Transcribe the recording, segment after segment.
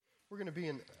We're going to be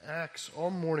in Acts all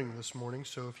morning this morning,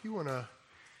 so if you want to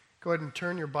go ahead and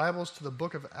turn your Bibles to the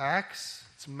book of Acts,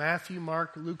 it's Matthew,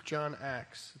 Mark, Luke, John,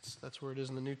 Acts. That's where it is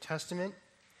in the New Testament.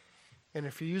 And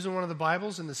if you're using one of the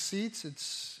Bibles in the seats,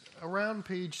 it's around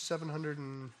page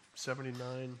 779.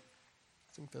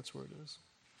 I think that's where it is.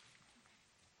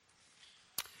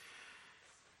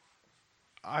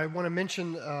 I want to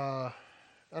mention, I'm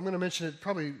going to mention it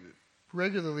probably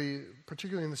regularly,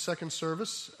 particularly in the second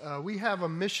service. We have our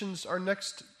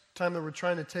next time that we're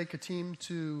trying to take a team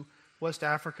to West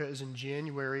Africa is in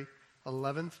January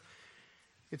 11th.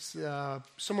 It's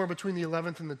somewhere between the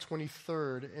 11th and the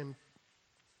 23rd. And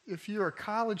if you're a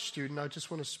college student, I just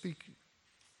want to speak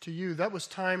to you. That was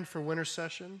timed for winter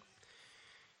session.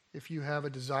 If you have a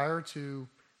desire to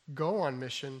go on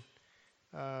mission,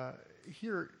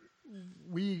 here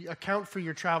we account for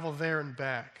your travel there and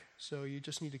back. So you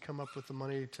just need to come up with the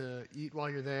money to eat while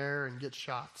you're there and get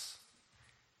shots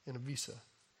and a visa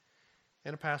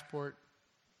and a passport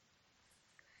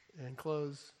and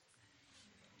clothes.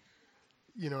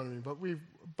 You know what I mean?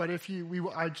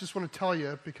 I just want to tell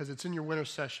you because it's in your winter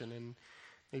session and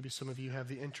maybe some of you have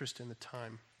the interest in the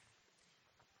time.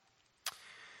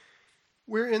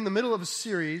 We're in the middle of a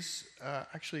series,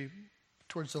 actually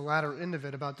towards the latter end of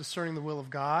it, about discerning the will of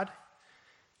God.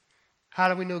 How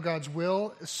do we know God's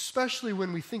will? Especially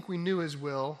when we think we knew His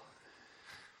will.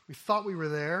 We thought we were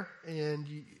there, and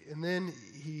then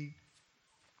He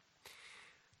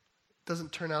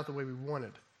doesn't turn out the way we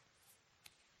wanted.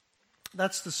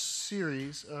 That's the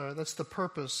series, that's the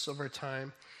purpose of our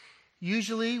time.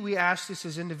 Usually we ask this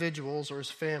as individuals or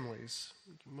as families.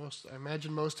 I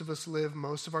imagine most of us live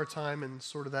most of our time in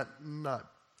sort of that nut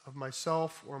of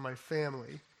myself or my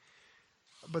family.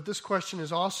 But this question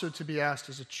is also to be asked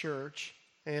as a church,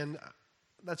 and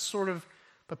that's sort of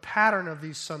the pattern of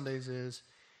these Sundays is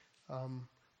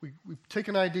we take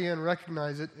an idea and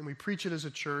recognize it, and we preach it as a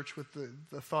church with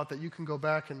the thought that you can go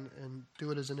back and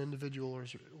do it as an individual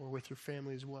or with your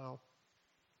family as well.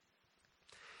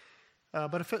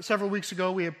 But several weeks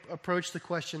ago, we approached the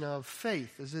question of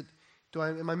faith.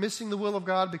 Am I missing the will of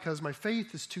God because my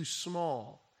faith is too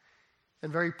small?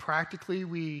 And very practically,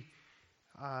 we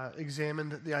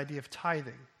examined the idea of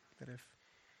tithing. That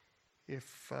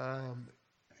if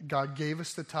God gave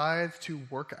us the tithe to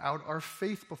work out our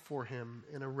faith before Him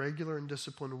in a regular and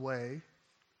disciplined way,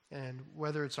 and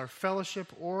whether it's our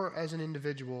fellowship or as an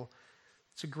individual,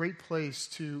 it's a great place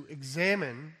to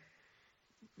examine,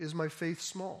 is my faith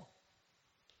small?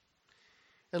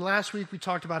 And last week we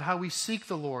talked about how we seek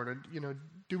the Lord. And,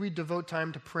 do we devote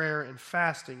time to prayer and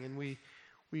fasting? And we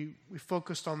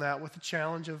focused on that with the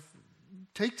challenge of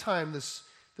take time this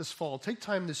fall, take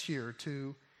time this year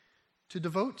to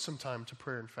devote some time to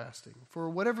prayer and fasting for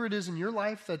whatever it is in your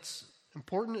life that's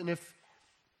important. And if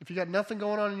you got nothing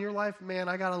going on in your life, man,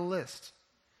 I got a list.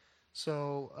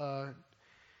 So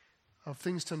of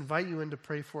things to invite you in to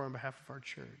pray for on behalf of our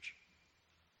church.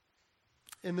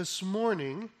 And this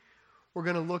morning, we're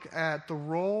going to look at the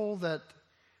role that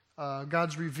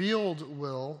God's revealed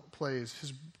will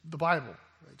plays, the Bible.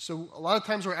 Right? So a lot of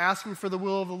times we're asking for the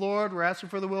will of the Lord,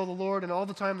 and all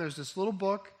the time there's this little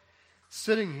book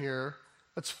sitting here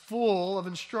that's full of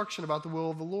instruction about the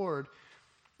will of the Lord.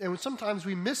 And sometimes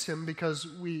we miss Him because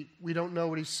we don't know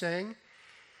what He's saying.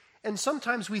 And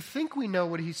sometimes we think we know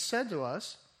what He said to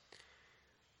us,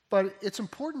 but it's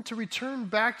important to return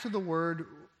back to the Word.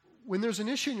 When there's an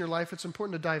issue in your life, it's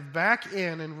important to dive back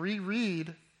in and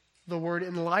reread the Word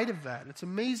in light of that. It's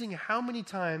amazing how many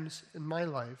times in my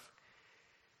life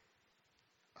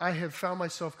I have found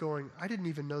myself going, I didn't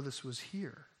even know this was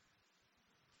here.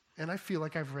 And I feel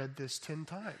like I've read this 10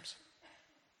 times.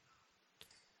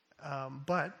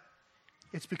 But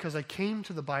it's because I came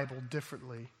to the Bible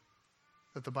differently,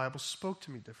 that the Bible spoke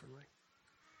to me differently.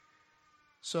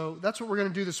 So that's what we're going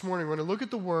to do this morning. We're going to look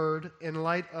at the Word in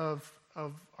light of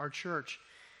our church.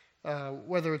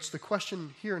 Whether it's the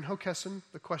question here in Hockessin,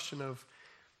 the question of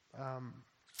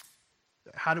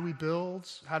how do we build,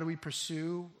 how do we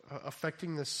pursue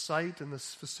affecting this site and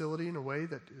this facility in a way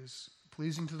that is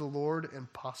pleasing to the Lord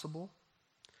and possible,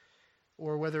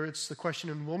 or whether it's the question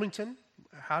in Wilmington,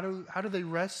 how do they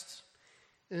rest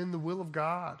in the will of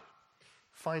God,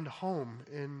 find home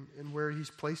in where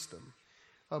He's placed them?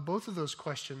 Both of those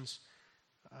questions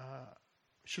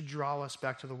should draw us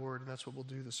back to the Word, and that's what we'll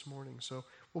do this morning. So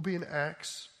we'll be in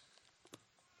Acts.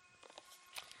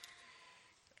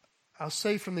 I'll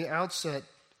say from the outset,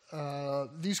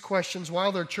 these questions,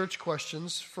 while they're church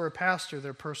questions, for a pastor,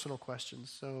 they're personal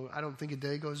questions. So I don't think a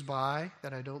day goes by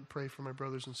that I don't pray for my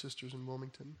brothers and sisters in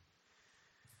Wilmington.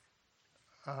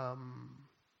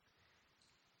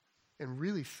 And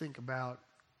really think about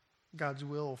God's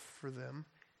will for them.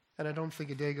 And I don't think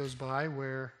a day goes by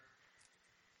where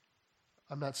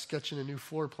I'm not sketching a new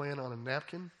floor plan on a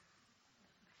napkin.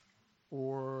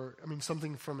 Or,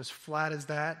 something from as flat as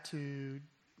that to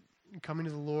coming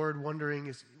to the Lord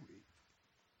wondering,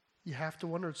 you have to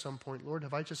wonder at some point, Lord,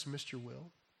 have I just missed your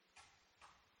will?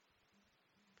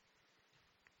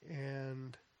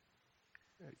 And,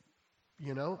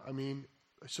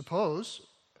 suppose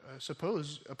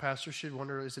a pastor should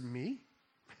wonder, is it me?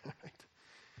 Right?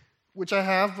 Which I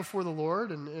have before the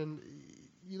Lord, and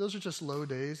those are just low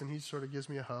days, and he sort of gives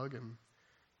me a hug and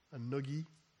a noogie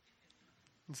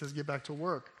and says, get back to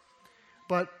work.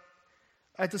 But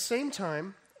at the same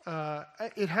time,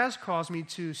 it has caused me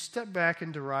to step back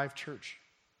and derive church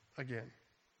again.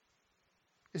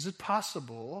 Is it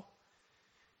possible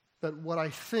that what I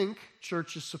think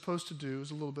church is supposed to do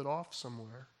is a little bit off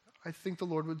somewhere? I think the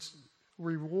Lord would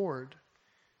reward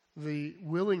the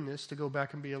willingness to go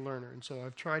back and be a learner. And so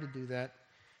I've tried to do that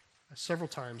several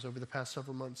times over the past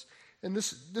several months. And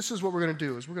this is what we're going to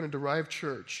do, is we're going to derive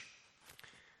church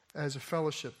as a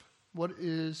fellowship. What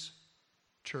is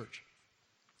church?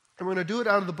 And we're going to do it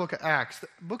out of the book of Acts. The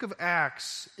book of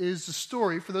Acts is the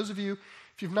story, for those of you,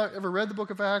 if you've not ever read the book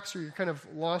of Acts, or you're kind of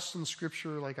lost in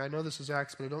Scripture, like I know this is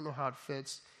Acts, but I don't know how it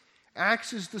fits.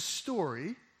 Acts is the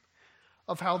story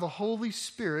of how the Holy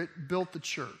Spirit built the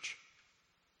church.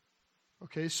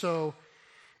 Okay, so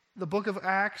the book of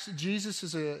Acts, Jesus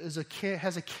has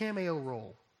a cameo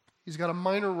role. He's got a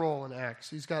minor role in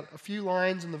Acts. He's got a few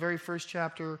lines in the very first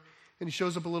chapter, and he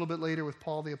shows up a little bit later with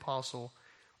Paul the Apostle.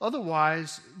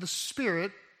 Otherwise, the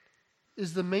Spirit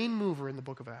is the main mover in the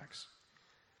book of Acts.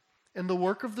 And the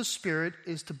work of the Spirit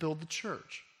is to build the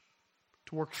church,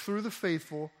 to work through the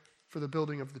faithful for the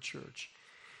building of the church.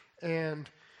 And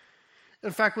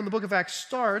in fact, when the book of Acts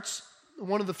starts,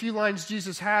 one of the few lines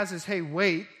Jesus has is, hey,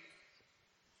 wait,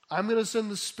 I'm going to send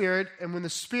the Spirit, and when the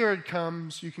Spirit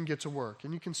comes, you can get to work.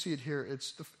 And you can see it here.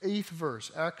 It's the 8th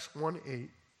verse, Acts 1:8.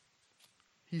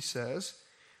 He says,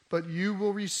 but you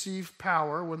will receive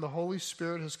power when the Holy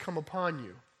Spirit has come upon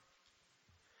you.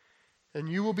 And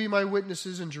you will be my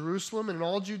witnesses in Jerusalem and in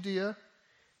all Judea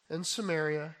and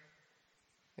Samaria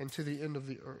and to the end of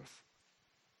the earth.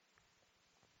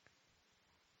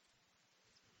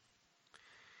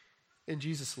 And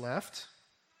Jesus left.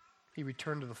 He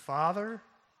returned to the Father.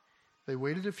 They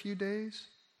waited a few days,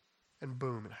 and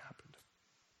boom, it happened.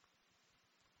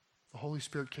 The Holy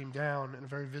Spirit came down in a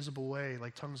very visible way,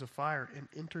 like tongues of fire, and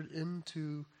entered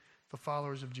into the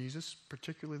followers of Jesus,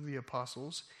 particularly the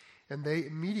apostles, and they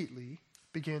immediately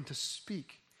began to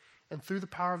speak. And through the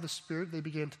power of the Spirit, they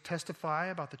began to testify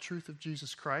about the truth of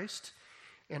Jesus Christ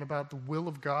and about the will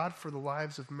of God for the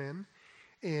lives of men.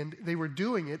 And they were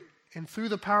doing it, and through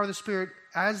the power of the Spirit,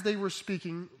 as they were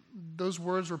speaking, those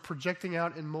words were projecting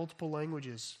out in multiple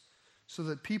languages so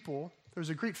that people, there was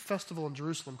a great festival in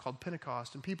Jerusalem called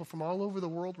Pentecost, and people from all over the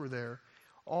world were there,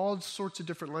 all sorts of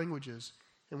different languages.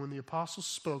 And when the apostles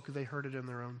spoke, they heard it in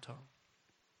their own tongue.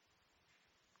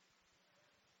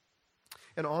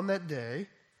 And on that day,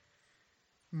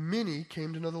 many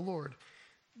came to know the Lord.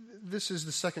 This is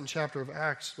the 2nd chapter of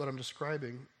Acts, what I'm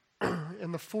describing.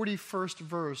 And the 41st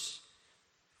verse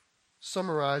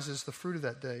summarizes the fruit of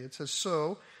that day. It says,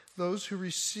 so those who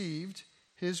received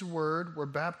his word were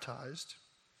baptized,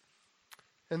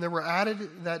 and there were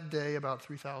added that day about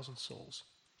 3,000 souls.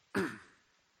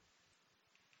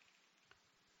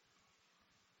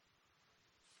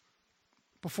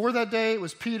 Before that day, it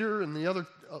was Peter and the other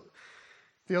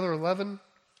 11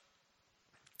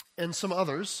 and some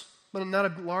others, but not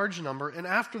a large number. And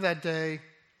after that day,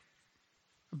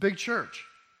 a big church.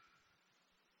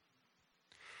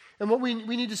 And what we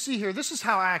need to see here, this is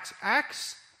how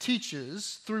Acts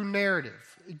teaches through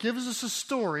narrative. It gives us a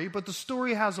story, but the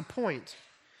story has a point.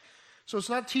 So it's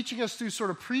not teaching us through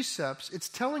sort of precepts. It's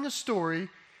telling a story,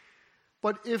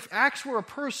 but if Acts were a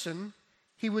person,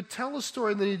 he would tell a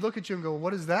story and then he'd look at you and go,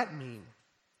 what does that mean?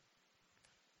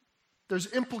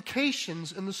 There's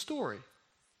implications in the story.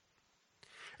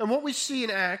 And what we see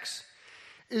in Acts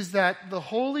is that the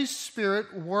Holy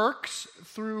Spirit works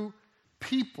through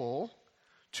people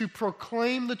to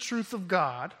proclaim the truth of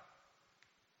God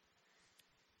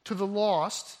to the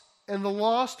lost, and the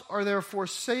lost are therefore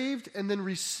saved and then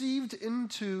received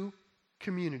into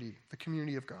community, the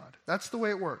community of God. That's the way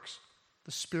it works.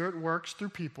 The Spirit works through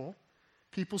people.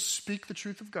 People speak the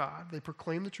truth of God. They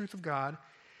proclaim the truth of God.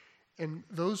 And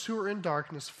those who are in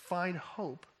darkness find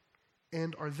hope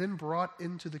and are then brought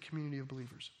into the community of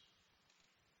believers.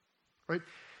 Right?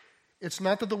 It's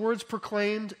not that the word's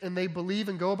proclaimed and they believe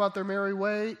and go about their merry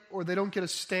way, or they don't get a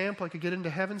stamp, like a get into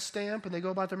heaven stamp, and they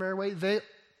go about their merry way.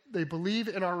 they believe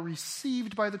and are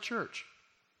received by the church.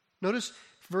 Notice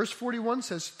verse 41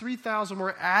 says 3,000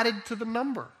 were added to the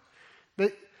number.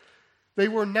 They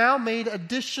were now made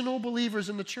additional believers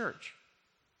in the church.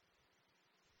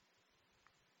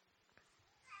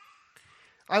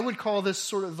 I would call this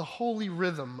sort of the holy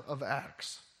rhythm of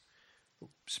Acts.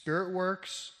 Spirit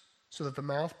works so that the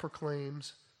mouth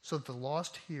proclaims, so that the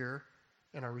lost hear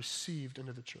and are received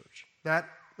into the church. That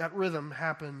rhythm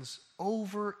happens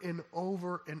over and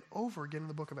over and over again in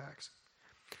the book of Acts.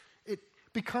 It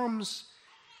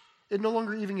no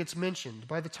longer even gets mentioned.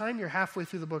 By the time you're halfway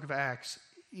through the book of Acts,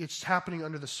 it's happening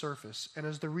under the surface. And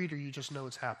as the reader, you just know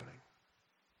it's happening.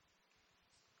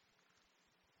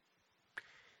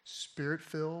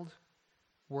 Spirit-filled,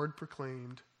 word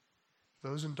proclaimed,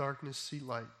 those in darkness see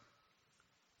light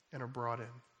and are brought in.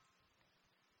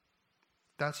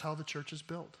 That's how the church is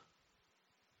built.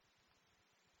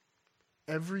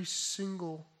 Every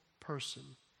single person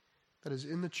that is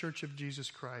in the church of Jesus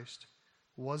Christ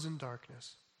was in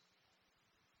darkness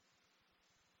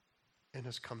and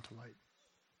has come to light.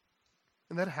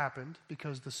 And that happened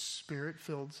because the Spirit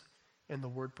filled and the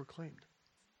word proclaimed.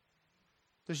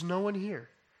 There's no one here.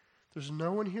 There's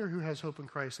no one here who has hope in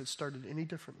Christ that started any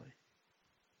differently.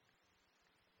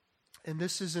 And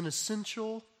this is an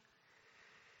essential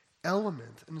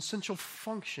element, an essential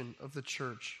function of the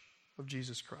church of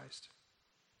Jesus Christ,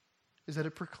 is that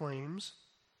it proclaims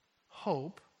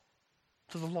hope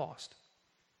to the lost.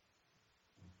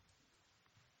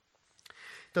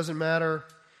 Doesn't matter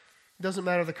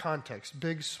the context,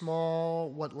 big, small,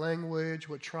 what language,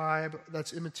 what tribe,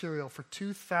 that's immaterial. For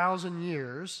 2,000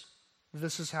 years,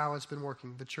 this is how it's been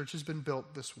working. The church has been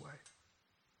built this way.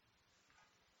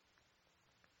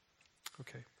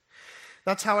 Okay.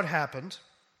 That's how it happened.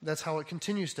 That's how it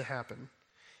continues to happen.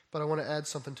 But I want to add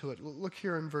something to it. Look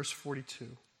here in verse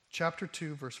 42. Chapter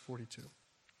 2, verse 42.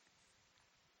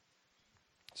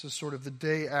 This is sort of the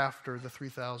day after the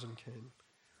 3,000 came.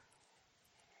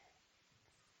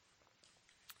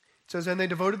 It says, "And they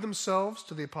devoted themselves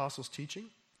to the apostles' teaching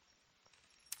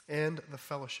and the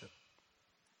fellowship,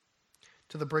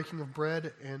 to the breaking of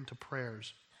bread and to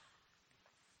prayers."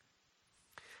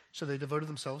 So they devoted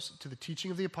themselves to the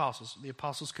teaching of the apostles. The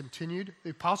apostles continued. The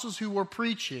apostles who were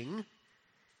preaching,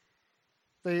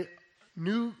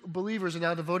 new believers are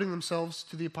now devoting themselves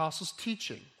to the apostles'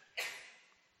 teaching.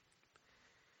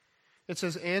 It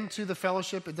says, "and to the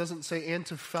fellowship." It doesn't say, "and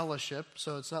to fellowship."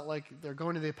 So it's not like they're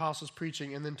going to the apostles'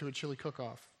 preaching and then to a chili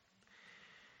cook-off.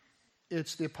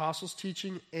 It's the apostles'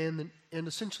 teaching and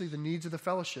essentially the needs of the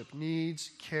fellowship.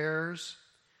 Needs, cares,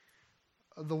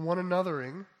 the one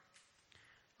anothering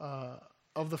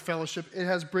of the fellowship. It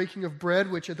has breaking of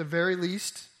bread, which at the very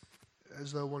least,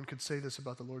 as though one could say this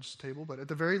about the Lord's table, but at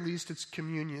the very least it's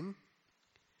communion.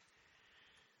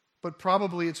 But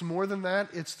probably it's more than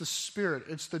that. It's the Spirit.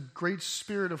 It's the great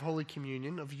Spirit of Holy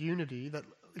Communion, of unity that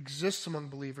exists among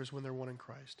believers when they're one in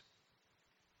Christ.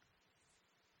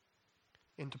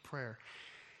 Into prayer.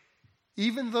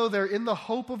 Even though they're in the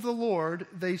hope of the Lord,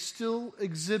 they still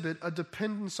exhibit a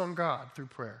dependence on God through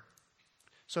prayer.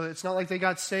 So it's not like they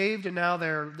got saved and now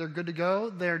they're good to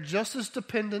go. They're just as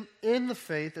dependent in the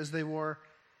faith as they were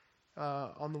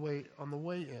on the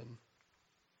way in.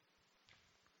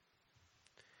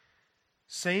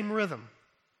 Same rhythm,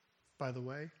 by the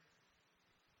way.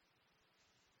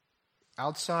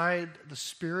 Outside, the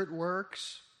Spirit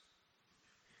works.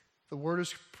 The word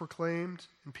is proclaimed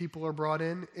and people are brought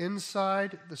in.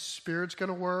 Inside, the Spirit's going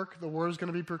to work, the word is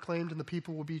going to be proclaimed, and the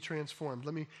people will be transformed.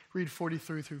 Let me read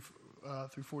 43 through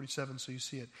 47 so you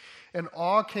see it. "And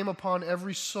awe came upon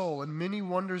every soul, and many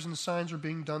wonders and signs were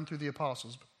being done through the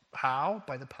apostles." How?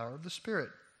 By the power of the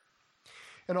Spirit.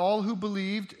 "And all who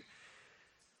believed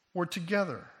were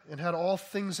together and had all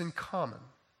things in common.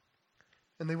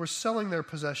 And they were selling their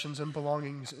possessions and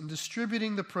belongings and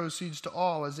distributing the proceeds to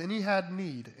all as any had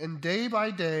need. And day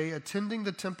by day, attending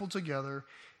the temple together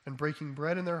and breaking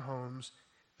bread in their homes,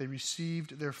 they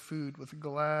received their food with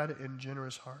glad and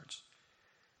generous hearts,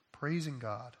 praising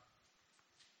God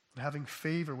and having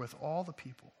favor with all the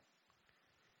people.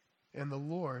 And the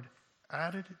Lord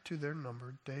added to their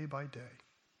number day by day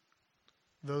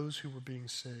those who were being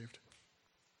saved."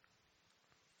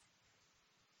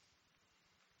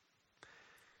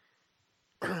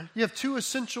 You have two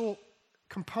essential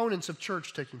components of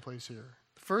church taking place here.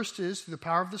 The first is through the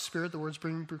power of the Spirit, the word's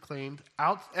being proclaimed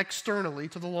out externally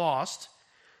to the lost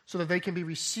so that they can be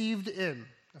received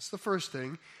in. That's the first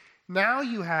thing. Now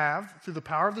you have, through the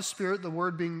power of the Spirit, the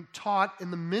word being taught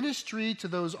in the ministry to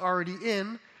those already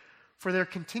in for their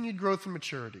continued growth and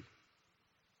maturity.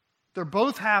 They're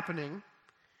both happening.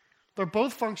 They're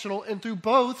both functional, and through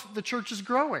both, the church is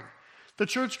growing. The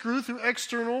church grew through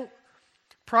external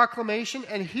proclamation,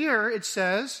 and here it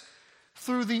says,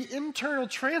 through the internal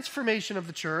transformation of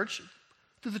the church,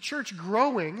 through the church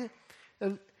growing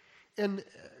and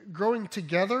growing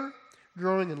together,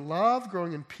 growing in love,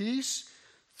 growing in peace,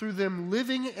 through them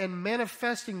living and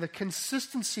manifesting the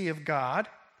consistency of God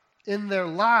in their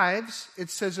lives,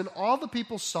 it says, and all the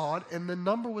people saw it, and the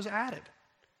number was added.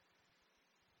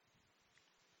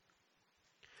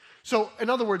 So, in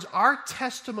other words, our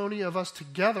testimony of us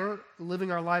together,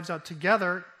 living our lives out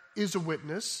together, is a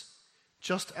witness,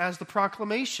 just as the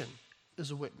proclamation is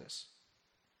a witness.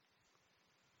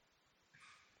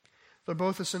 They're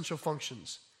both essential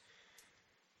functions.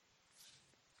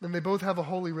 And they both have a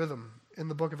holy rhythm in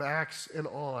the book of Acts and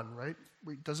on, right?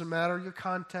 It doesn't matter your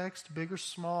context, big or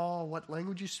small, what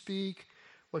language you speak,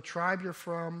 what tribe you're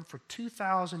from. For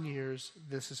 2,000 years,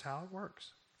 this is how it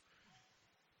works.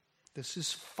 This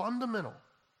is fundamental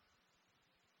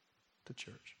to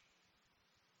church.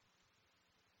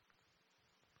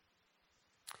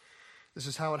 This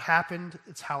is how it happened.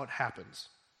 It's how it happens.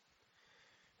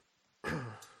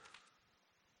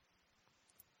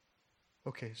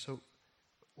 Okay, so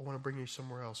I want to bring you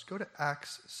somewhere else. Go to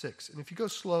Acts 6. And if you go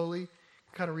slowly,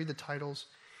 kind of read the titles,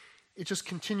 it just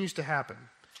continues to happen.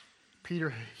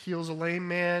 Peter heals a lame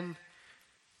man.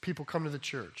 People come to the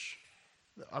church.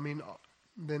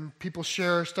 Then people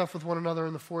share stuff with one another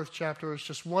in the 4th chapter. It's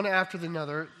just one after the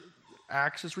other.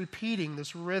 Acts is repeating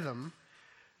this rhythm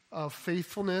of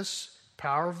faithfulness,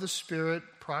 power of the Spirit,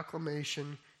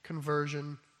 proclamation,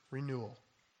 conversion, renewal.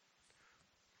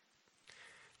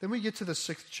 Then we get to the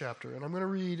 6th chapter, and I'm going to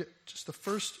read just the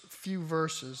first few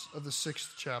verses of the 6th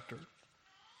chapter.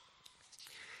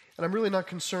 And I'm really not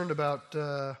concerned about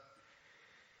the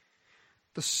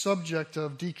subject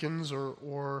of deacons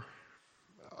or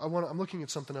I'm looking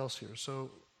at something else here. So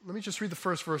let me just read the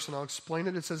first verse and I'll explain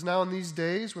it. It says, "Now in these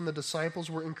days when the disciples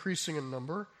were increasing in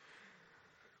number,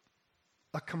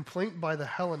 a complaint by the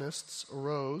Hellenists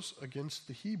arose against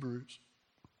the Hebrews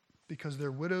because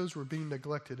their widows were being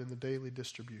neglected in the daily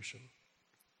distribution."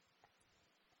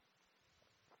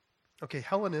 Okay,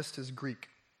 Hellenist is Greek.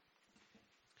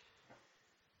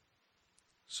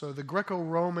 So the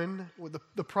Greco-Roman,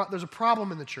 there's a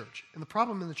problem in the church. And the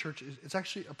problem in the church is it's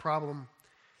actually a problem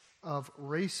of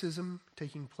racism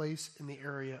taking place in the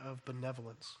area of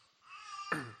benevolence.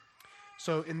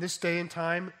 So in this day and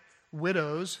time,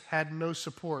 widows had no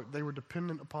support. They were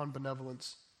dependent upon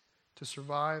benevolence to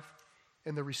survive,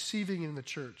 and they're receiving it in the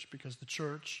church because the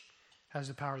church has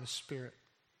the power of the Spirit,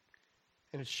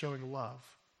 and it's showing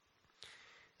love.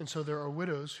 And so there are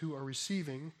widows who are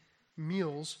receiving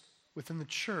meals within the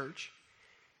church,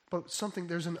 but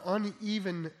there's an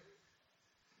uneven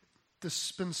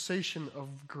dispensation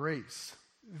of grace.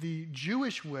 The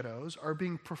Jewish widows are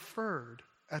being preferred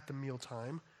at the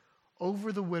mealtime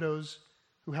over the widows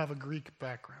who have a Greek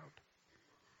background.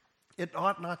 It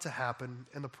ought not to happen,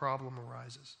 and the problem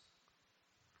arises.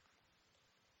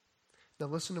 Now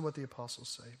listen to what the apostles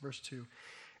say. Verse 2.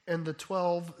 "And the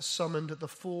 12 summoned the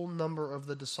full number of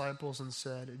the disciples and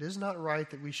said, 'It is not right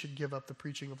that we should give up the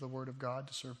preaching of the word of God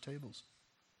to serve tables.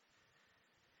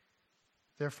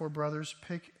 Therefore, brothers,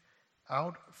 pick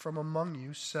out from among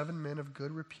you 7 men of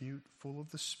good repute, full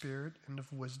of the Spirit and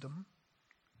of wisdom,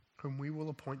 whom we will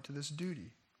appoint to this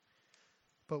duty.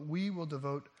 But we will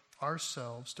devote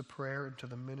ourselves to prayer and to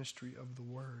the ministry of the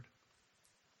word.'"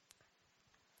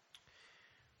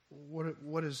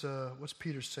 What's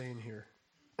Peter saying here?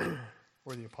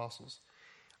 Or the apostles?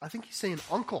 I think he's saying,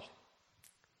 uncle.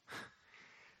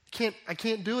 I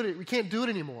can't do it. We can't do it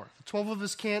anymore. The 12 of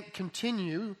us can't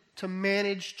continue to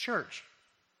manage church.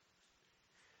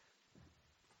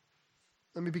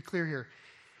 Let me be clear here.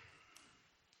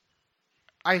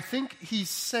 I think he's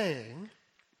saying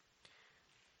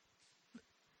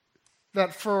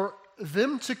that for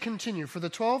them to continue, for the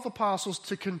 12 apostles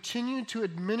to continue to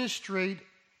administrate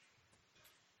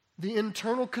the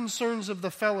internal concerns of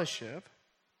the fellowship,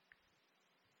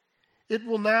 it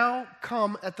will now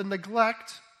come at the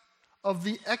neglect of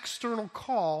the external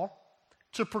call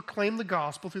to proclaim the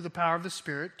gospel through the power of the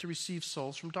Spirit to receive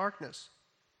souls from darkness.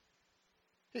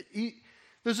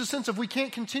 There's a sense of we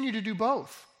can't continue to do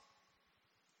both.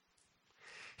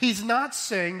 He's not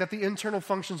saying that the internal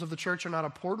functions of the church are not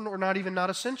important or not even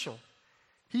not essential.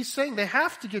 He's saying they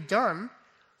have to get done.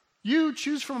 You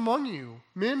choose from among you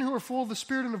men who are full of the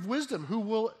Spirit and of wisdom, who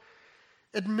will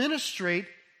administrate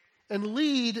and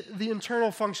lead the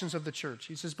internal functions of the church.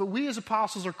 He says, but we as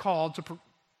apostles are called to,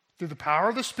 through the power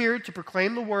of the Spirit, to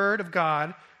proclaim the word of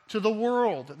God to the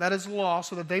world that is lost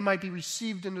so that they might be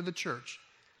received into the church.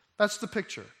 That's the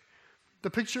picture. The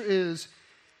picture is,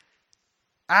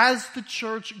 as the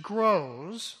church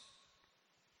grows,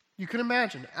 you can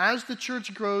imagine, as the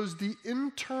church grows, the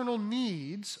internal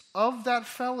needs of that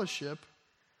fellowship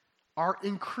are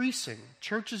increasing.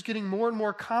 Church is getting more and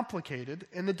more complicated,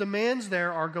 and the demands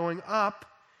there are going up,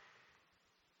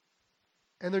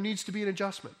 and there needs to be an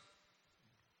adjustment.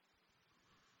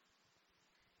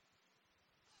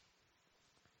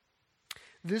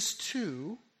 This,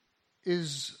 too,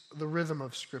 is the rhythm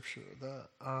of Scripture,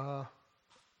 the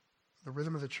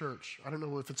rhythm of the church. I don't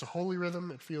know if it's a holy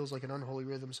rhythm. It feels like an unholy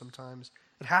rhythm sometimes.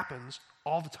 It happens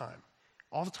all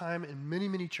the time in many,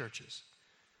 many churches.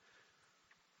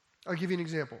 I'll give you an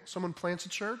example. Someone plants a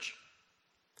church.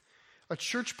 A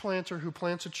church planter who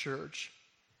plants a church,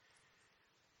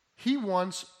 he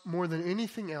wants, more than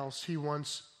anything else, he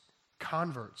wants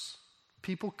converts,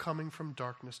 people coming from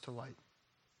darkness to light.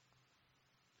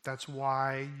 That's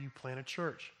why you plant a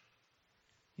church.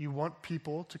 You want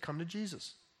people to come to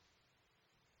Jesus.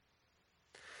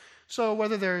 So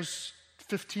whether there's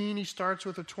 15 he starts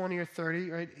with, or 20 or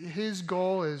 30, right? His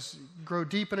goal is grow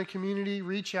deep in a community,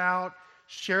 reach out,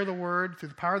 share the word, through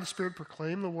the power of the Spirit,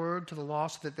 proclaim the word to the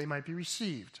lost that they might be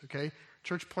received, okay?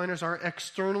 Church planters are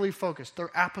externally focused. They're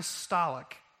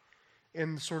apostolic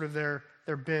in sort of their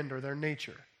bend or their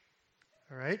nature,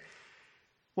 all right?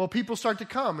 Well, people start to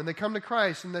come, and they come to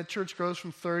Christ, and that church grows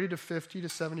from 30 to 50 to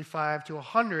 75 to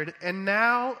 100, and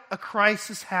now a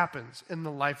crisis happens in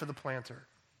the life of the planter.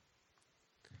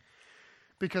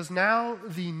 Because now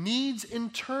the needs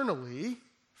internally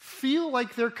feel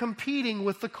like they're competing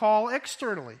with the call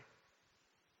externally.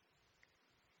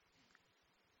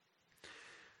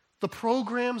 The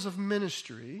programs of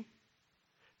ministry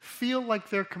feel like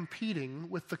they're competing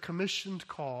with the commissioned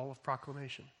call of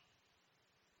proclamation.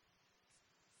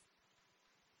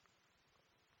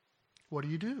 What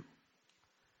do?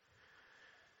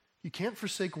 You can't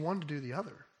forsake one to do the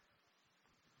other.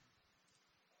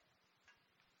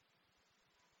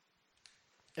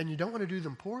 And you don't want to do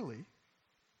them poorly.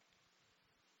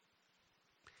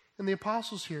 And the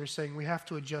apostles here are saying we have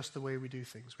to adjust the way we do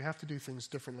things. We have to do things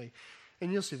differently.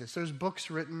 And you'll see this. There's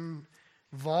books written,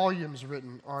 volumes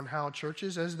written on how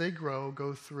churches, as they grow,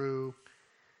 go through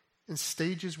in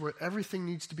stages where everything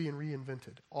needs to be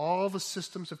reinvented. All the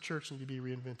systems of church need to be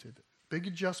reinvented. Big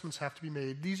adjustments have to be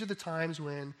made. These are the times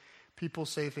when people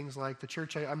say things like,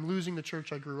 I'm losing the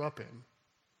church I grew up in,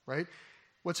 right?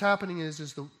 What's happening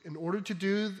is in order to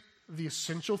do the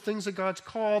essential things that God's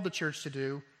called the church to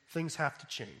do, things have to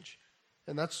change.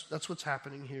 And that's what's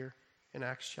happening here in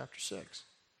Acts chapter 6.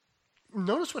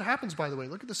 Notice what happens, by the way.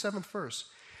 Look at the 7th verse.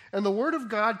 And the word of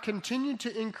God continued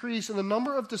to increase, and the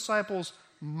number of disciples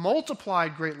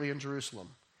multiplied greatly in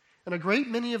Jerusalem. And a great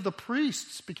many of the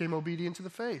priests became obedient to the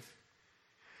faith.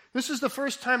 This is the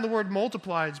first time the word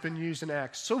multiply has been used in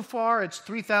Acts. So far, it's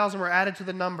 3,000 were added to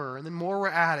the number, and then more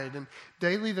were added, and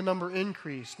daily the number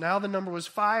increased. Now the number was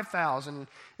 5,000.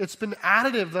 It's been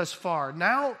additive thus far.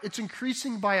 Now it's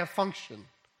increasing by a function.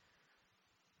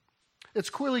 It's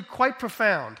clearly quite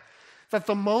profound that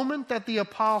the moment that the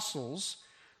apostles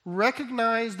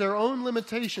recognize their own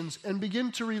limitations and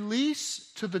begin to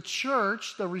release to the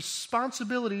church the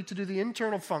responsibility to do the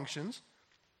internal functions,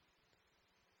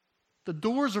 the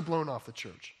doors are blown off the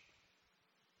church.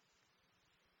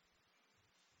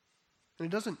 And it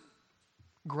doesn't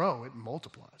grow, it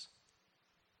multiplies.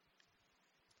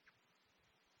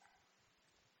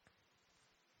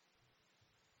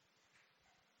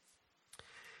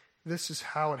 This is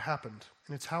how it happened,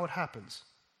 and it's how it happens.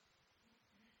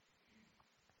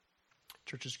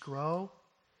 Churches grow,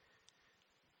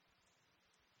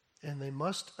 and they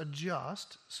must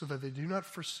adjust so that they do not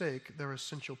forsake their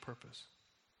essential purpose.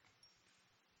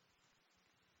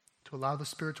 To allow the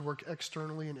Spirit to work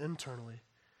externally and internally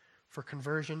for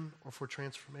conversion or for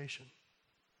transformation.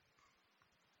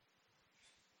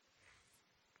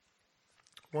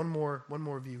 One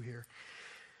more view here.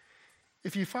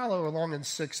 If you follow along in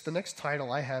 6, the next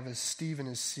title I have is Stephen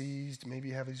is seized. Maybe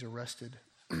you have he's arrested.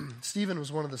 Stephen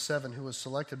was one of the 7 who was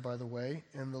selected, by the way,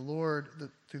 and the Lord,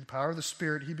 through the power of the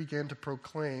Spirit, he began to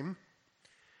proclaim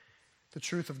the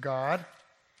truth of God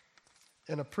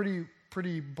in a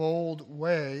pretty bold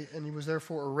way, and he was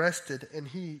therefore arrested, and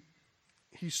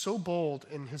he's so bold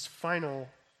in his final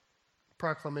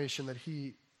proclamation that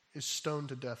he is stoned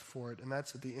to death for it, and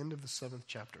that's at the end of the 7th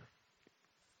chapter.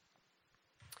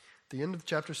 At the end of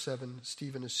chapter 7,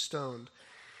 Stephen is stoned.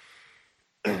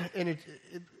 And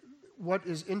what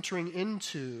is entering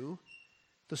into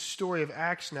the story of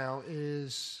Acts now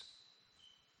is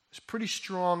pretty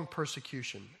strong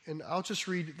persecution. And I'll just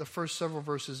read the first several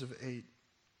verses of 8.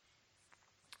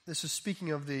 This is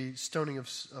speaking of the stoning of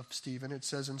Stephen. It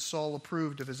says, "And Saul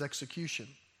approved of his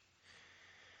execution.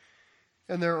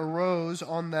 And there arose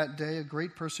on that day a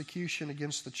great persecution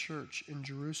against the church in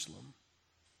Jerusalem.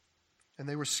 And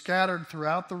they were scattered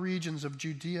throughout the regions of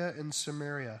Judea and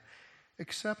Samaria,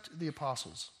 except the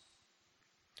apostles.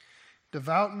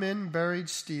 Devout men buried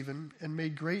Stephen and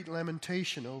made great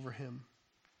lamentation over him.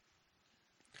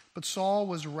 But Saul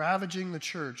was ravaging the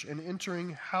church, and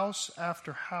entering house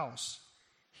after house,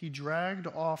 he dragged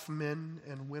off men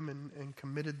and women and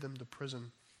committed them to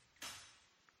prison."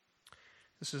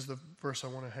 This is the verse I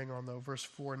want to hang on, though. Verse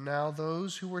 4, "Now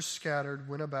those who were scattered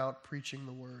went about preaching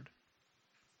the word."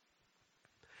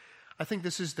 I think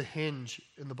this is the hinge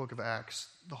in the book of Acts.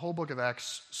 The whole book of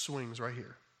Acts swings right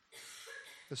here.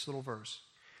 This little verse.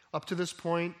 Up to this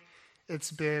point,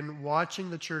 it's been watching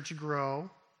the church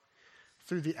grow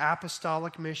through the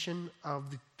apostolic mission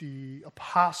of the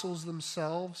apostles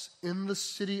themselves in the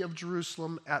city of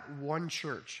Jerusalem at one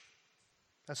church.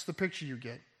 That's the picture you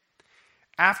get.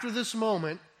 After this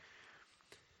moment,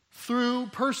 through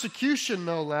persecution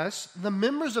no less, the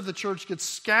members of the church get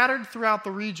scattered throughout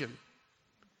the region.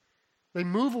 They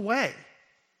move away.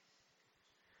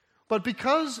 But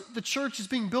because the church is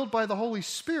being built by the Holy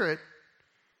Spirit,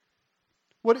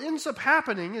 what ends up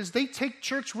happening is they take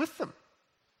church with them.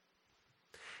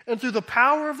 And through the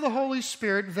power of the Holy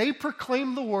Spirit, they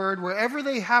proclaim the word wherever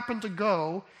they happen to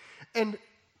go, and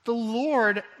the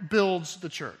Lord builds the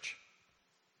church.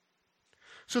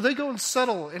 So they go and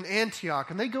settle in Antioch,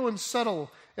 and they go and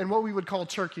settle in what we would call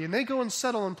Turkey, and they go and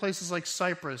settle in places like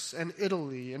Cyprus and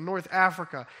Italy and North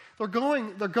Africa. They're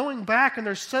going back and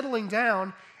they're settling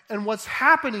down, and what's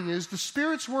happening is the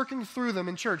Spirit's working through them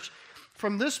in church.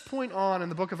 From this point on in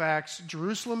the book of Acts,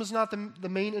 Jerusalem is not the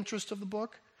main interest of the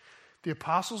book. The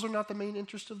apostles are not the main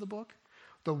interest of the book.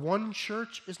 The one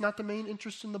church is not the main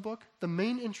interest in the book. The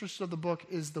main interest of the book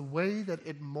is the way that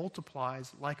it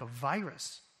multiplies like a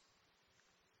virus.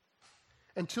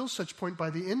 Until such point, by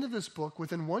the end of this book,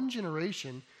 within one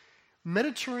generation,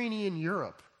 Mediterranean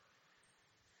Europe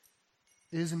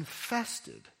is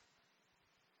infested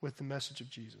with the message of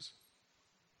Jesus.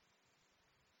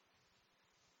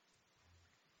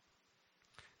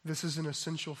 This is an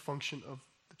essential function of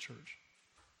the church.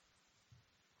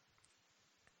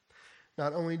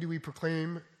 Not only do we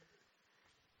proclaim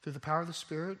through the power of the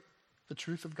Spirit the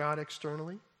truth of God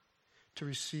externally, to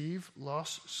receive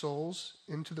lost souls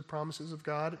into the promises of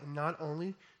God, and not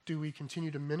only do we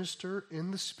continue to minister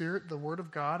in the Spirit the Word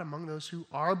of God among those who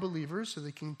are believers so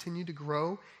they continue to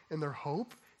grow in their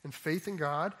hope and faith in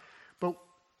God, but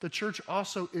the church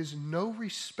also is no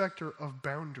respecter of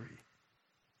boundary.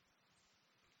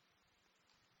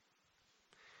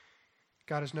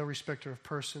 God is no respecter of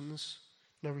persons,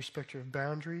 no respecter of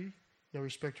boundary, no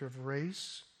respecter of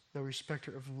race, no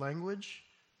respecter of language,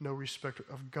 no respecter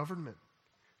of government.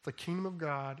 The kingdom of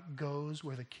God goes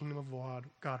where the kingdom of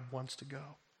God wants to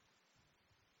go.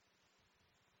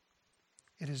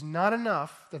 It is not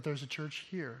enough that there's a church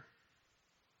here.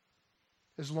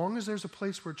 As long as there's a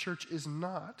place where church is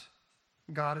not,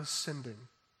 God is sending.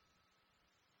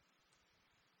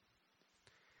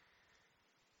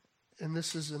 And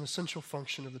this is an essential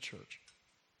function of the church.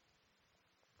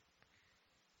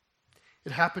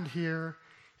 It happened here.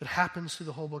 It happens through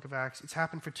the whole book of Acts. It's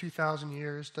happened for 2,000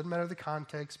 years. Doesn't matter the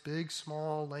context, big,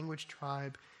 small, language,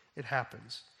 tribe. It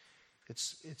happens.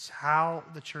 It's how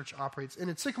the church operates. And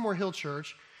at Sycamore Hill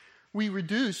Church, we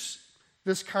reduce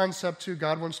this concept to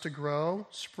God wants to grow,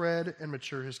 spread, and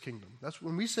mature his kingdom. That's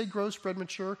when we say grow, spread,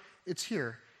 mature, it's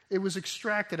here. It was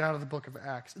extracted out of the book of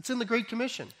Acts. It's in the Great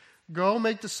Commission. Go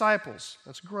make disciples.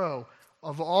 That's grow.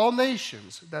 Of all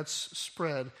nations, that's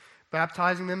spread.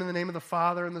 Baptizing them in the name of the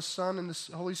Father and the Son and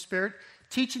the Holy Spirit,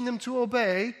 teaching them to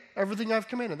obey everything I've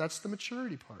commanded. That's the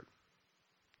maturity part.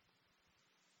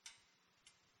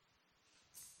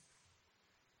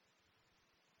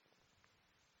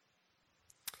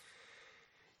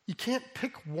 You can't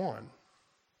pick one.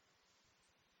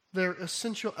 They're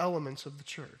essential elements of the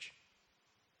church.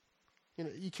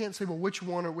 You can't say, well, which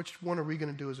one are we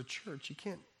going to do as a church? You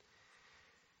can't.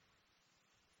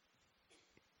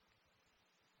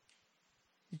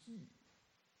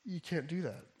 You can't do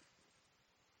that.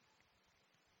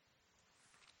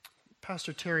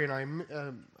 Pastor Terry and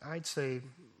I, I'd say,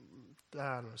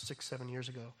 I don't know, 6-7 years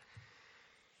ago,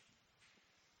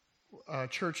 a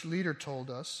church leader told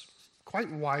us,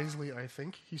 quite wisely, I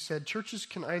think, he said, churches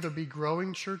can either be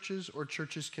growing churches or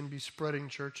churches can be spreading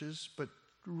churches, but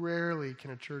rarely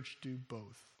can a church do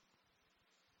both.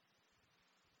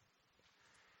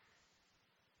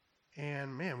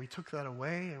 And man, we took that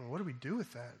away, and what do we do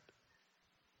with that?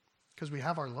 Because we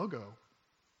have our logo.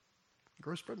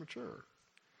 Grow, spread, mature.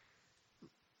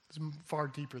 It's far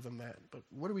deeper than that. But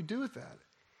what do we do with that?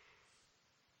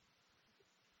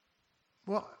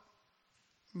 Well,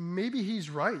 maybe he's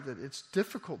right that it's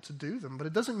difficult to do them, but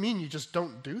it doesn't mean you just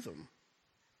don't do them.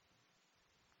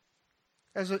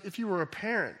 If you were a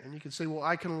parent and you could say,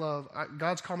 well,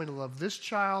 God's called me to love this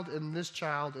child and this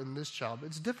child and this child.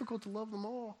 It's difficult to love them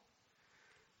all.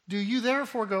 Do you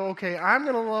therefore go, okay, I'm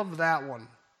going to love that one?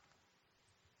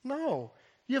 No.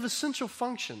 You have essential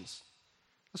functions,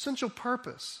 essential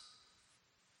purpose.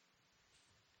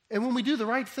 And when we do the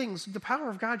right things, the power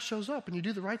of God shows up and you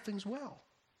do the right things well.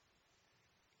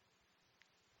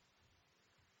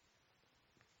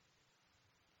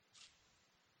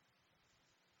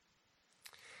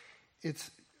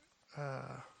 It's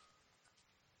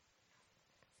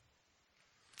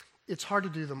hard to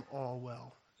do them all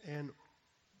well. And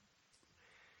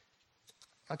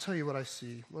I'll tell you what I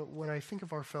see. When I think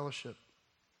of our fellowship,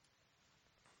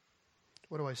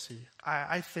 what do I see?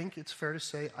 I think it's fair to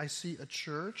say I see a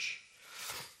church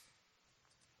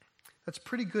that's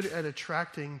pretty good at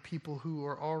attracting people who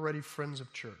are already friends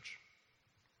of church.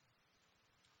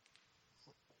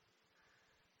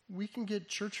 We can get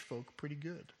church folk pretty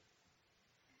good.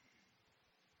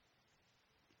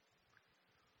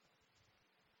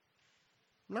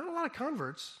 Not a lot of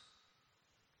converts,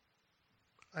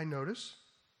 I notice.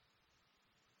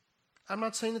 I'm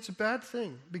not saying it's a bad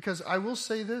thing, because I will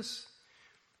say this.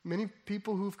 Many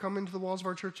people who've come into the walls of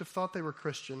our church have thought they were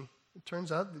Christian. It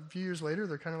turns out a few years later,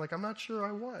 they're kind of like, I'm not sure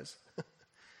I was.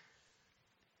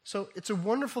 So it's a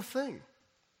wonderful thing.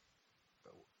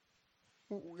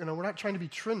 We're not trying to be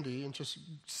trendy and just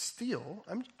steal.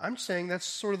 I'm saying that's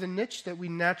sort of the niche that we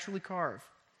naturally carve.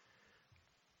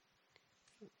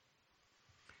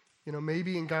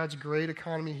 Maybe in God's great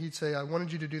economy, he'd say, I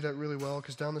wanted you to do that really well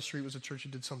because down the street was a church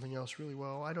that did something else really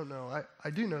well. I don't know. I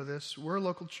do know this. We're a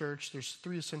local church. There's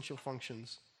 3 essential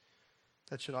functions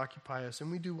that should occupy us, and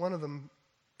we do one of them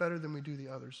better than we do the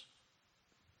others.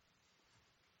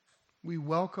 We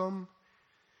welcome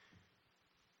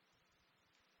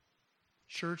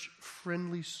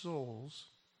church-friendly souls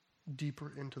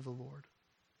deeper into the Lord.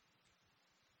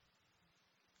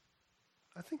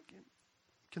 I think...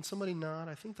 Can somebody nod?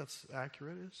 I think that's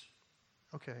accurate.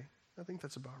 Okay, I think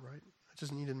that's about right. I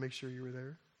just needed to make sure you were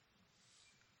there.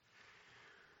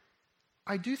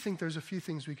 I do think there's a few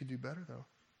things we could do better, though.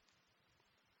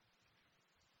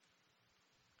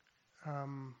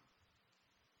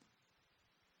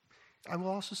 I will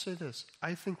also say this.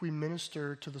 I think we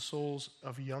minister to the souls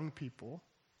of young people,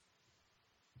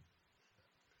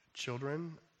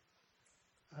 children,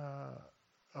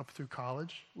 up through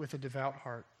college, with a devout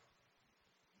heart.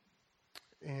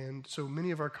 And so many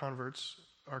of our converts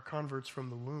are converts from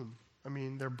the womb. I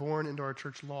mean, they're born into our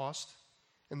church lost,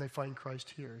 and they find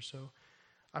Christ here. So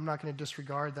I'm not going to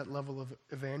disregard that level of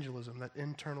evangelism, that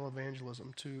internal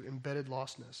evangelism to embedded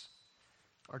lostness.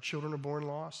 Our children are born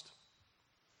lost.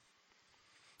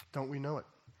 Don't we know it?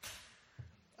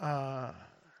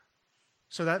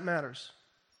 So that matters.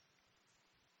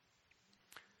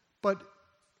 But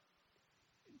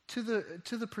to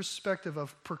the perspective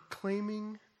of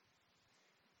proclaiming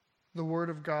the Word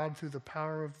of God through the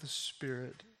power of the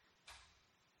Spirit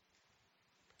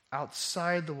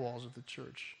outside the walls of the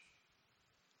church,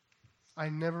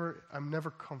 I'm never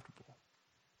comfortable.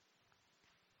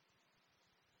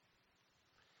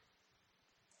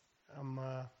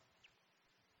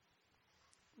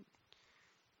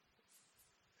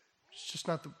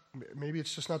 Maybe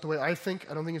it's just not the way I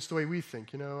think. I don't think it's the way we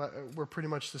think. We're pretty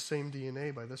much the same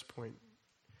DNA by this point.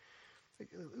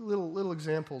 Little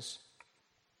examples.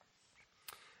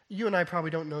 You and I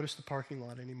probably don't notice the parking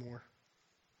lot anymore.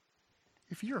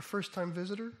 If you're a first-time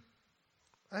visitor,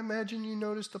 I imagine you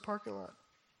notice the parking lot.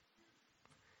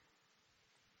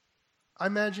 I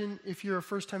imagine if you're a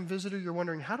first-time visitor, you're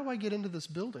wondering, how do I get into this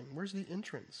building? Where's the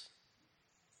entrance?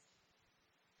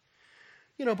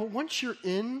 But once you're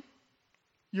in,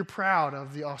 you're proud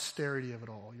of the austerity of it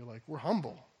all. You're like, we're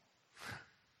humble.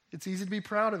 It's easy to be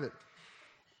proud of it.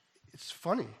 It's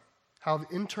funny how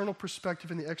the internal perspective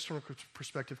and the external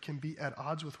perspective can be at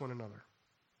odds with one another.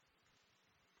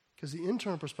 Because the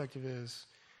internal perspective is,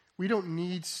 we don't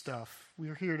need stuff. We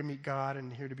are here to meet God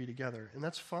and here to be together. And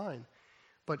that's fine.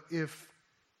 But if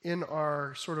in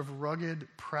our sort of rugged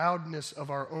proudness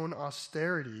of our own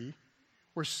austerity,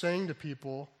 we're saying to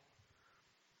people,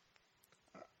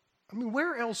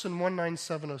 where else in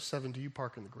 19707 do you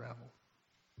park in the gravel?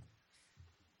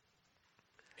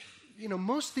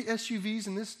 Most of the SUVs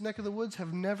in this neck of the woods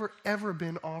have never, ever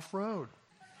been off-road.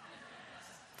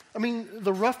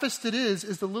 The roughest it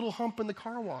is the little hump in the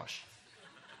car wash.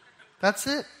 That's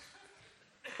it.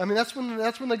 I mean, that's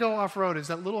when they go off-road, is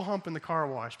that little hump in the car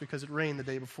wash because it rained the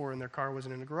day before and their car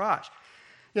wasn't in the garage.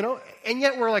 You know, and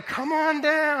yet we're like, come on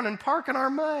down and park in our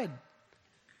mud.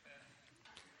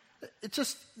 It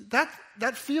just, that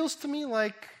feels to me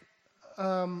like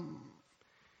out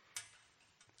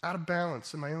of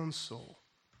balance in my own soul.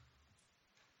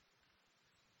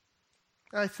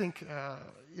 I think,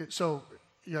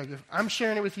 if I'm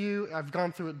sharing it with you, I've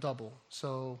gone through it double.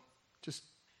 So just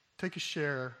take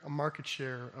a market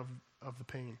share of the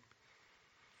pain.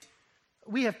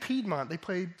 We have Piedmont. They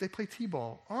play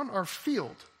t-ball on our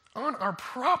field, on our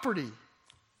property.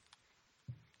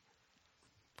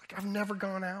 Like, I've never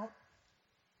gone out.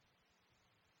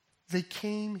 They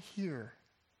came here.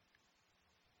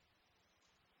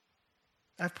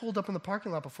 I've pulled up in the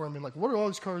parking lot before and been like, what are all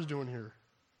these cars doing here?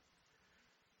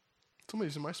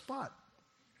 Somebody's in my spot.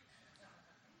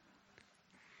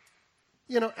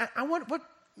 You know,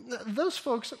 those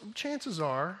folks, chances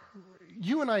are,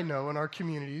 you and I know in our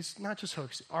communities, not just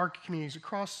Hooks, our communities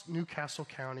across Newcastle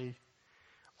County,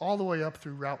 all the way up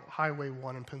through Highway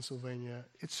 1 in Pennsylvania,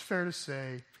 it's fair to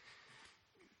say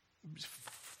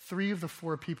 3 of the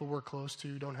 4 people we're close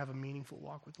to don't have a meaningful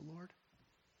walk with the Lord.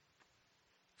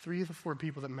 3 of the 4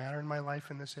 people that matter in my life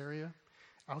in this area,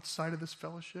 outside of this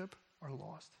fellowship, are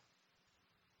lost.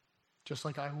 Just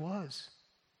like I was.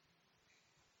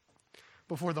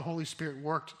 Before the Holy Spirit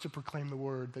worked to proclaim the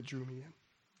word that drew me in.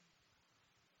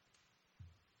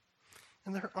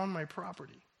 And they're on my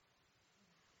property.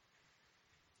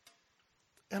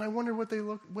 And I wonder what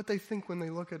they think when they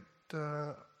look at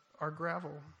our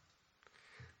gravel.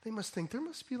 They must think, there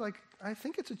must be I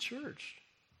think it's a church.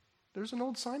 There's an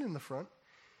old sign in the front.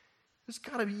 There's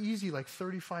got to be easy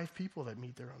 35 people that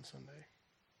meet there on Sunday.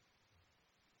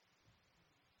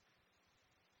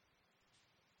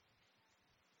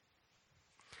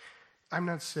 I'm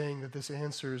not saying that this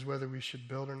answers whether we should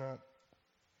build or not.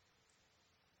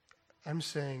 I'm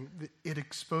saying that it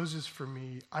exposes for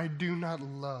me, I do not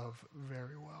love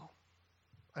very well.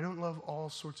 I don't love all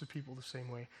sorts of people the same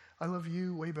way. I love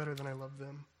you way better than I love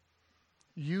them.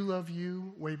 You love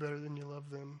you way better than you love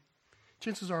them.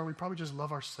 Chances are we probably just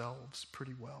love ourselves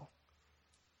pretty well.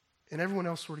 And everyone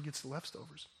else sort of gets the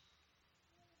leftovers.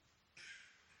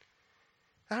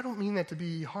 I don't mean that to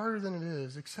be harder than it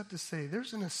is, except to say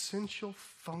there's an essential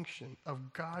function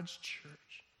of God's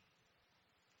church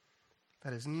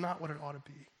that is not what it ought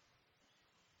to be,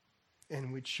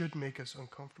 and which should make us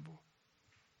uncomfortable.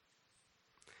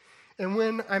 And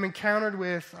when I'm encountered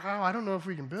with, I don't know if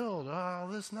we can build,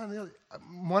 this, not the other,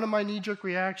 one of my knee-jerk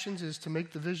reactions is to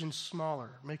make the vision smaller,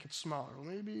 make it smaller.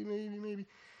 Maybe.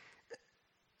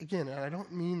 Again, I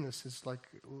don't mean this as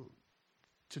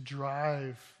to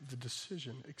drive the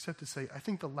decision, except to say, I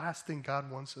think the last thing God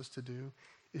wants us to do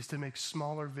is to make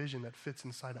smaller vision that fits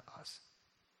inside of us.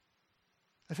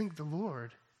 I think the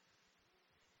Lord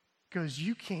goes,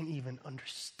 you can't even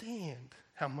understand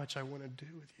how much I want to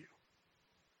do with you.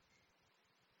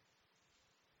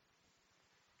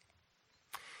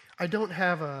 I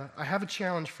have a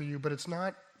challenge for you, but it's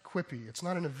not quippy. It's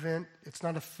not an event. It's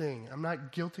not a thing. I'm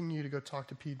not guilting you to go talk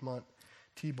to Piedmont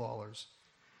T-ballers.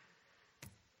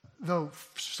 Though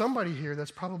somebody here,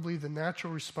 that's probably the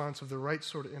natural response of the right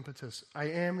sort of impetus. I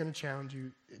am going to challenge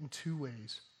you in 2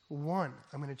 ways. 1,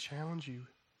 I'm going to challenge you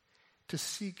to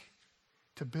seek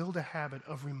to build a habit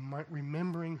of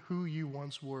remembering who you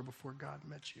once were before God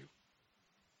met you.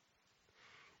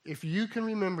 If you can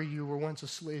remember you were once a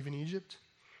slave in Egypt,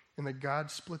 and that God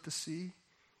split the sea,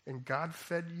 and God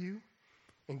fed you,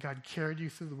 and God carried you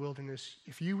through the wilderness,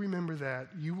 if you remember that,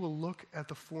 you will look at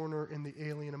the foreigner and the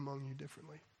alien among you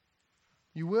differently.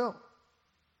 You will.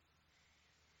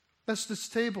 That's this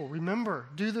table. Remember,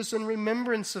 do this in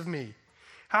remembrance of me.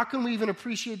 How can we even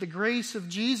appreciate the grace of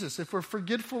Jesus if we're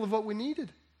forgetful of what we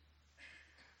needed?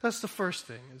 That's the first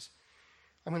thing.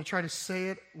 I'm going to try to say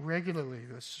it regularly.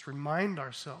 Let's just remind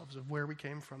ourselves of where we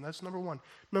came from. That's number 1.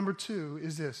 Number 2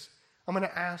 is this. I'm going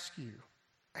to ask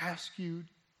you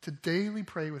to daily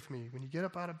pray with me when you get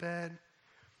up out of bed,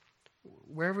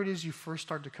 wherever it is you first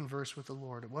start to converse with the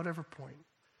Lord, at whatever point.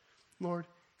 Lord,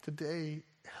 today,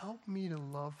 help me to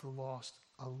love the lost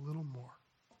a little more.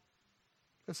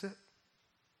 That's it.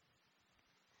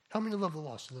 Help me to love the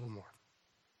lost a little more.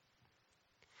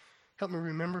 Help me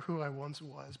remember who I once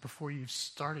was before you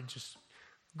started just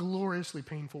gloriously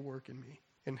painful work in me.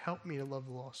 And help me to love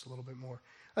the lost a little bit more.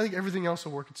 I think everything else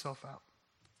will work itself out.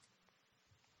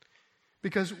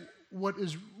 Because what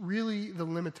is really the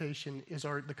limitation is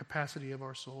the capacity of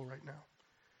our soul right now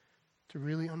to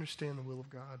really understand the will of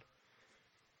God.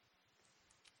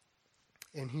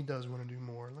 And he does want to do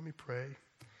more. Let me pray.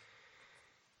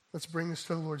 Let's bring this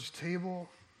to the Lord's table.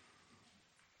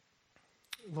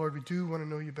 Lord, we do want to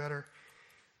know you better.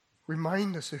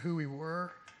 Remind us of who we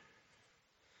were,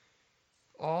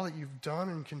 all that you've done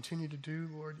and continue to do,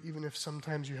 Lord, even if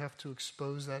sometimes you have to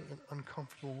expose that in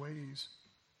uncomfortable ways.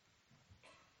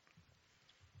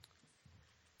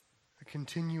 A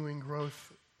continuing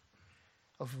growth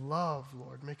of love,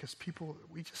 Lord. Make us people,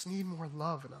 we just need more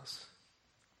love in us.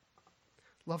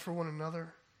 Love for one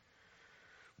another,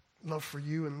 love for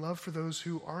you, and love for those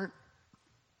who aren't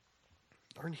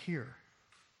here.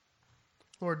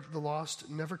 Lord, the lost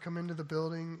never come into the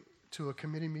building to a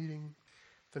committee meeting.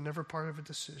 They're never part of a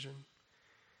decision.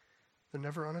 They're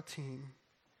never on a team.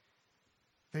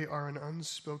 They are an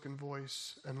unspoken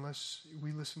voice unless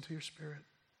we listen to your Spirit.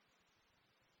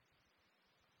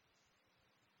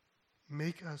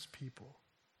 Make us people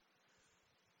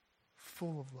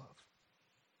full of love.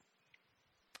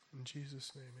 In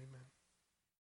Jesus' name, amen.